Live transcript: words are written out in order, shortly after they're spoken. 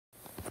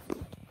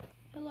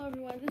Hello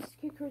everyone, this is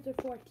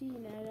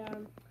KidCursor14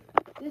 and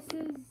this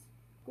is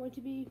going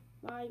to be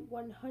my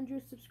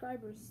 100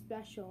 subscribers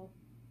special.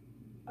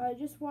 I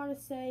just want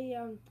to say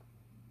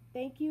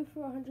thank you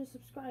for 100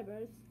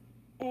 subscribers,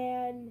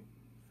 and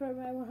for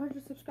my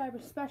 100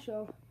 subscribers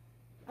special,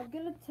 I'm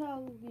going to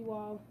tell you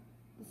all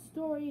the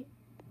story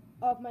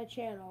of my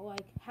channel,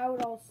 like how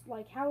it all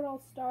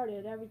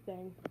started,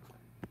 everything.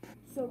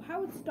 So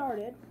how it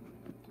started,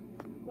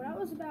 when I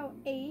was about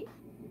 8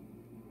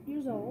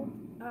 years old,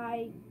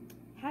 I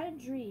had a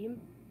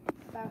dream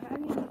about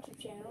having a YouTube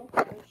channel.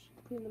 I was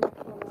cleaning the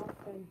microphone off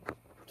and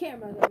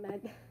camera that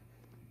meant.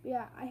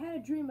 Yeah, I had a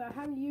dream about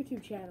having a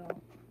YouTube channel.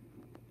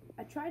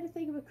 I tried to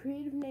think of a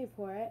creative name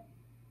for it,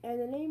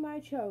 and the name I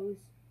chose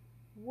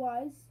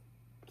was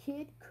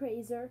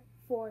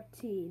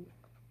KidCrazer14.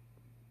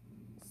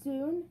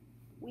 Soon,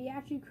 we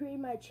actually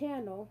created my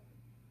channel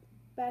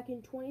back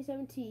in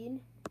 2017,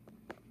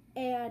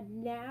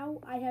 and now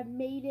I have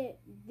made it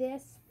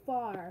this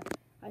far.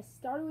 I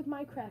started with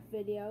Minecraft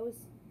videos,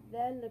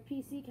 then the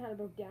PC kind of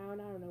broke down,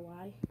 I don't know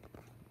why.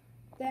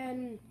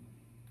 Then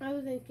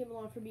other things came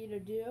along for me to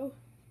do,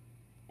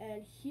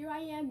 and here I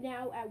am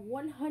now at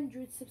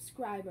 100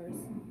 subscribers.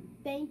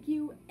 Thank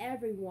you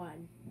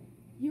everyone.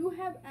 You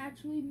have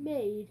actually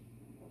made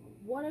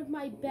one of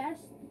my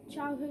best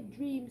childhood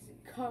dreams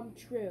come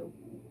true.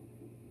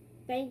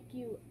 Thank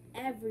you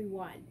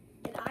everyone,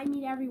 and I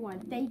mean everyone.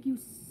 Thank you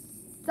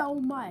so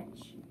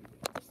much.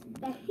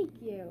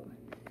 Thank you.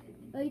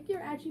 Like,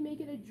 you're actually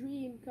making a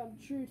dream come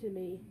true to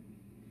me.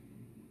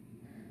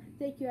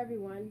 Thank you,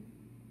 everyone.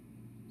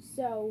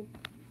 So,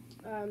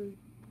 I'm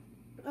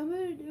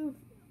going to do a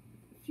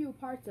few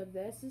parts of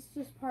this. This is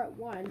just part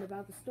 1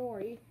 about the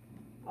story.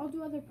 I'll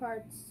do other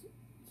parts,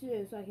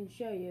 too, so I can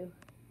show you.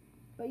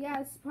 But yeah,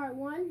 this is part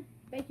 1.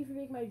 Thank you for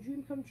making my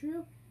dream come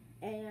true.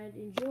 And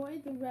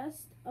enjoy the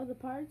rest of the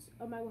parts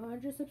of my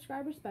 100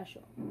 subscriber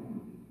special.